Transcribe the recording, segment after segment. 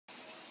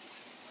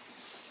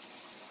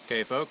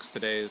Okay folks,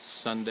 today is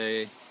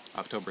Sunday,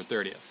 October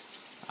 30th.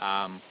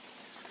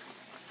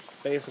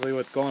 Basically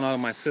what's going on in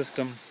my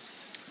system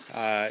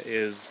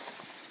is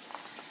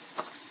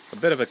a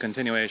bit of a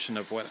continuation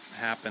of what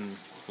happened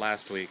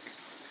last week.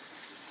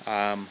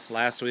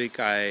 Last week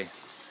I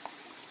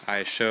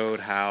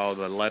showed how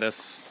the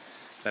lettuce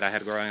that I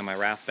had growing in my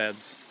raft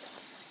beds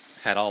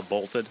had all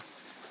bolted,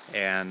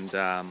 and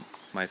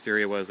my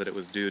theory was that it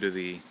was due to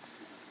the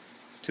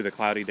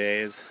cloudy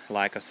days,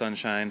 lack of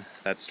sunshine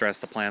that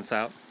stressed the plants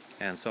out.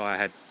 And so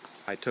I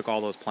took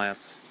all those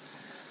plants,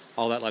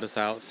 all that lettuce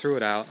out, threw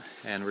it out,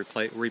 and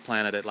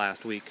replanted it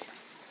last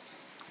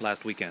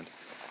weekend.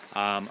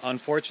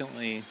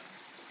 Unfortunately,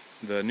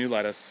 the new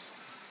lettuce,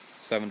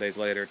 7 days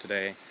later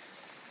today,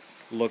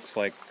 looks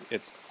like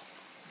it's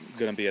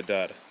going to be a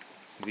dud.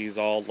 These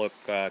all look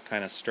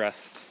kind of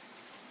stressed.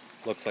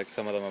 Looks like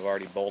some of them have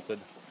already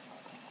bolted.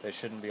 They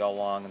shouldn't be all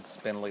long and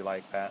spindly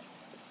like that.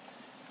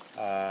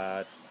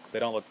 They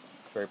don't look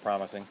very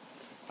promising.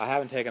 I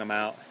haven't taken them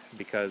out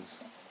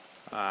because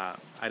I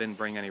didn't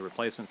bring any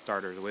replacement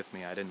starters with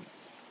me. I didn't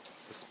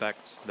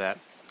suspect that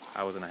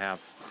I was gonna have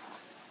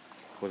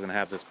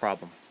this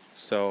problem.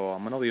 So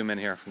I'm gonna leave them in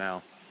here for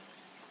now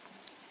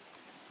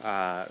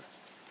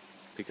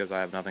because I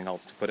have nothing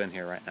else to put in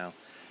here right now.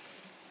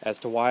 As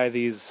to why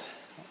these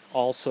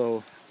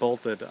also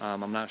bolted,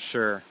 I'm not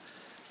sure.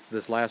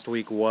 This last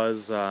week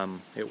was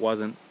it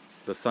wasn't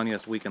the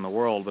sunniest week in the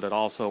world, but it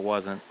also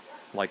wasn't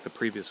like the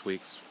previous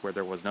weeks where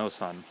there was no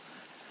sun.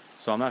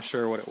 So I'm not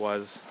sure what it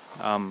was.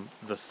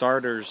 The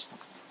starters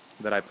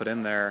that I put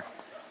in there,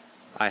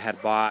 I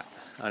had bought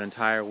an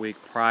entire week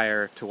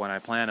prior to when I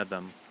planted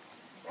them,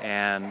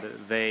 and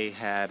they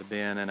had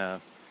been in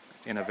a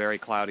very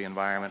cloudy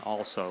environment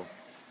also.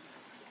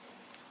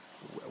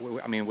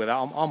 I mean, with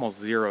almost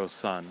zero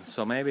sun.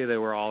 So maybe they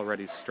were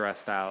already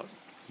stressed out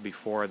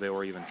before they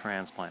were even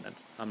transplanted.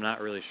 I'm not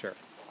really sure.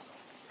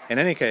 In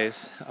any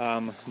case,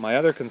 my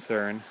other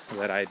concern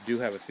that I do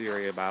have a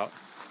theory about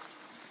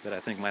that I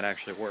think might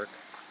actually work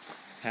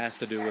has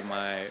to do with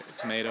my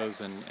tomatoes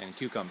and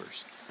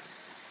cucumbers.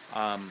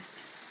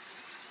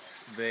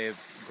 They've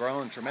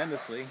grown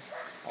tremendously,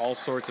 all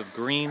sorts of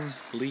green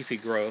leafy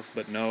growth,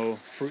 but no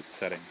fruit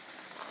setting.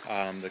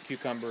 The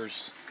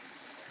cucumbers,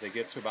 they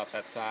get to about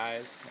that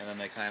size and then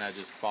they kind of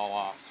just fall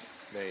off.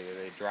 They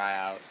dry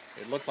out.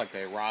 It looks like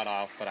they rot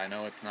off, but I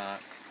know it's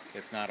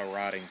not a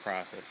rotting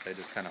process. They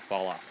just kind of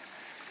fall off.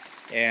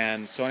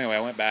 And so anyway,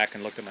 I went back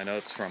and looked at my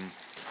notes from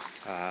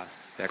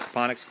the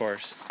aquaponics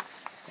course,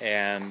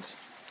 and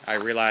I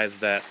realized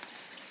that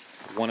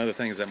one of the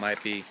things that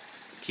might be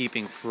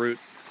keeping fruit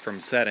from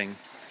setting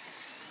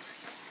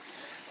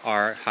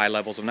are high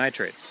levels of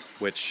nitrates,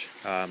 which,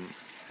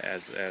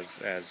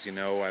 as you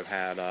know, I've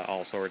had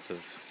all sorts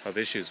of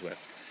issues with.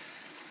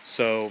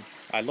 So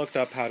I looked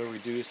up how to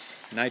reduce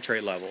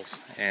nitrate levels,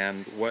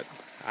 and what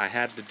I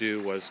had to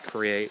do was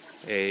create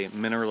a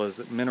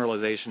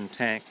mineralization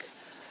tank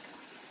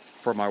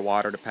for my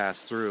water to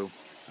pass through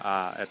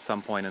at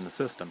some point in the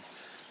system.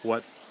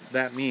 What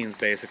that means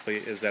basically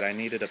is that I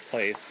needed a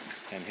place,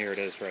 and here it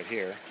is right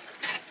here,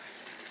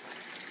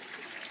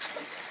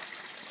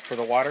 for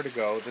the water to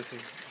go.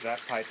 That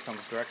pipe comes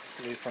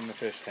directly from the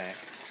fish tank.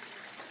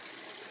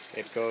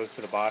 It goes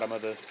to the bottom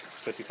of this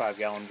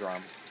 55-gallon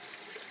drum.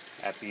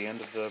 At the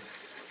end of the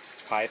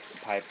pipe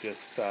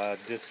just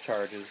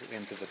discharges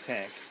into the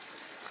tank,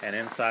 and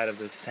inside of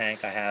this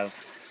tank I have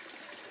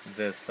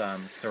this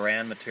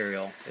saran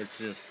material. It's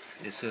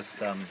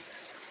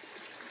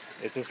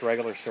just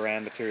regular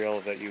saran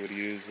material that you would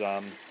use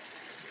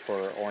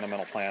for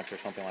ornamental plants or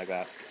something like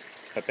that.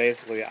 But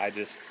basically I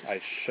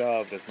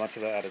shoved as much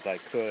of that as I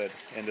could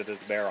into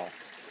this barrel,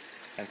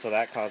 and so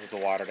that causes the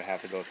water to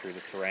have to go through the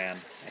saran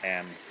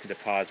and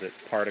deposit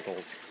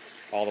particles,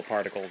 all the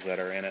particles that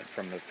are in it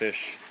from the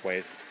fish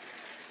waste,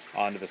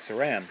 onto the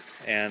saran.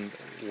 And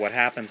what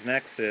happens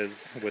next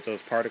is, with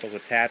those particles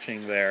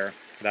attaching there,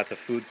 that's a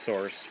food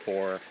source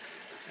for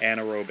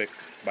anaerobic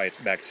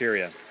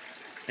bacteria.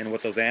 And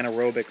what those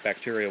anaerobic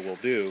bacteria will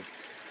do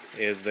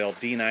is they'll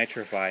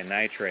denitrify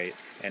nitrate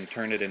and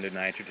turn it into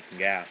nitrogen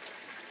gas.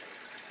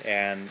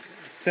 And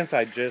since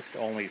I just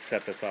only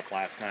set this up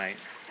last night,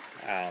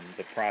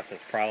 the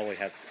process probably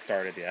hasn't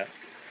started yet,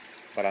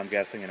 but I'm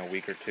guessing in a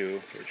week or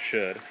two it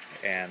should.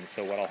 And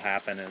so what'll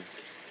happen is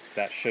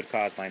that should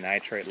cause my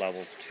nitrate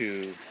levels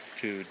to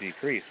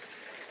decrease.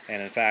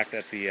 And in fact,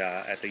 at the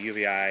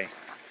UVI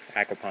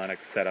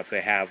aquaponics setup,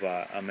 they have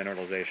a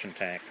mineralization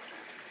tank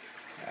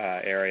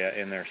area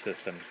in their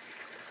system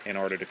in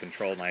order to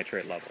control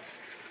nitrate levels.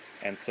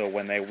 And so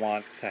when they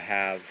want to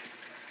have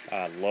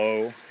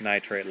low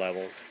nitrate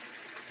levels,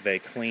 they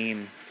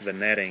clean the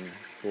netting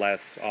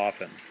less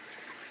often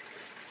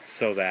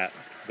so that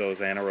those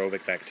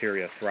anaerobic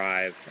bacteria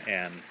thrive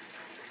and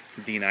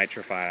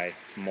denitrify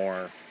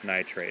more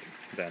nitrate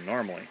than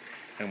normally.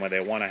 And when they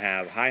want to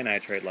have high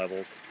nitrate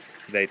levels,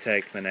 they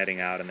take the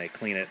netting out and they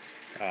clean it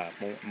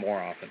more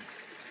often.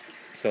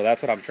 So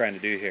that's what I'm trying to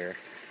do here.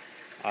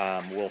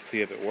 We'll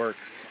see if it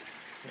works.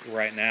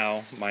 Right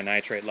now, my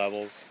nitrate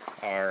levels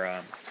are,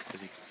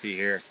 as you can see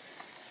here,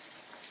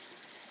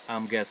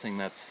 I'm guessing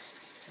that's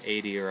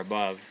 80 or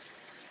above,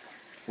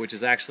 which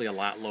is actually a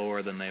lot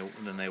lower than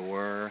they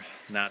were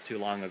not too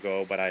long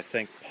ago. But I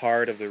think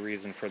part of the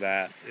reason for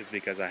that is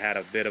because I had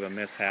a bit of a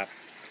mishap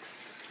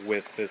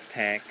with this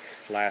tank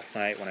last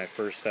night when I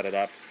first set it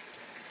up.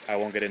 I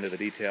won't get into the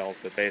details,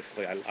 but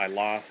basically I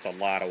lost a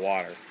lot of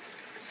water.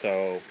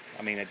 So,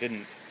 I mean, it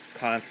didn't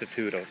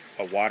constitute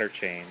a water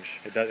change.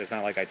 It's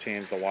not like I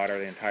changed the water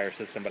of the entire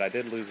system, but I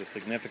did lose a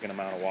significant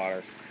amount of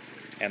water,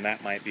 and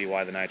that might be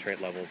why the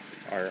nitrate levels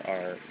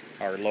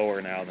are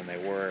lower now than they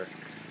were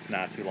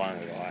not too long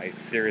ago. I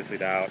seriously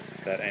doubt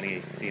that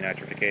any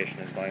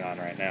denitrification is going on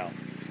right now.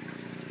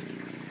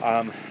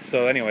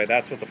 So anyway,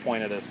 that's what the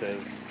point of this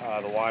is.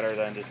 The water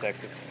then just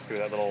exits through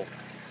that little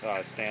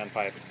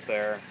standpipe that's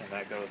there, and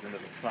that goes into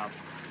the sump.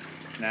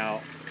 Now,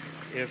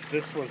 if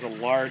this was a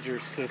larger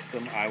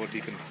system, I would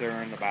be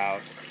concerned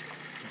about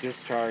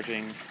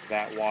discharging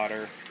that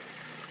water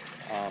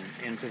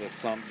into the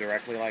sump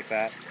directly like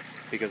that,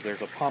 because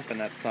there's a pump in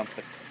that sump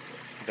that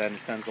then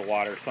sends the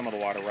water, some of the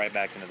water, right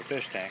back into the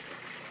fish tank.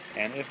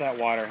 And if that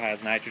water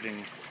has nitrogen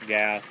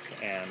gas,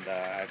 and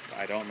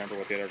I don't remember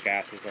what the other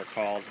gases are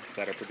called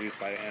that are produced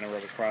by the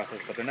anaerobic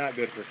process, but they're not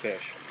good for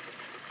fish.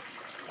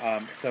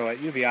 So at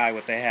UVI,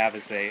 what they have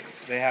is they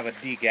have a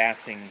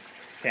degassing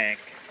tank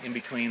in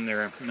between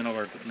their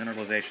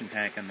mineralization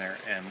tank and the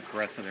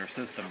rest of their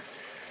system.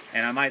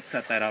 And I might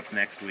set that up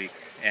next week.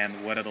 And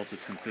what it'll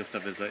just consist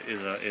of is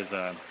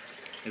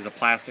a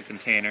plastic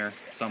container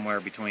somewhere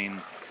between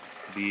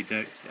the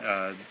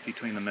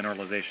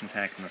mineralization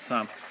tank and the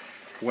sump,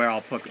 where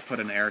I'll put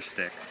an air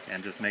stick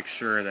and just make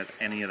sure that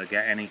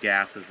any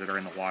gases that are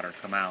in the water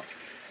come out.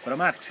 But I'm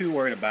not too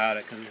worried about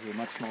it because this is a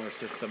much smaller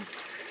system,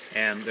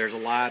 and there's a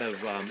lot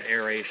of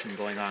aeration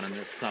going on in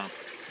this sump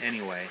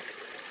anyway,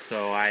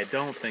 so I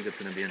don't think it's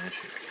going to be an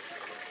issue.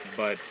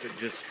 But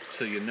just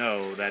so you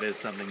know, that is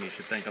something you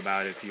should think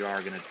about if you are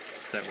going to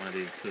set one of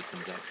these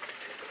systems up.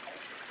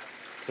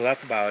 So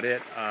that's about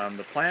it.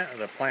 The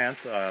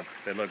plants,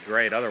 they look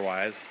great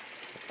otherwise,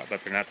 but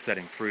they're not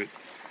setting fruit.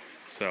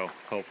 So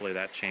hopefully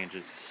that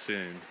changes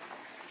soon,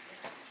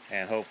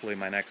 and hopefully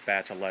my next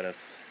batch of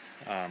lettuce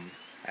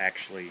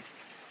actually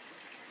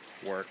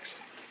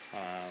works,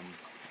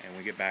 and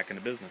we get back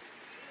into business.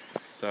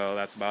 So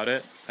that's about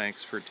it.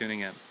 Thanks for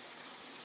tuning in.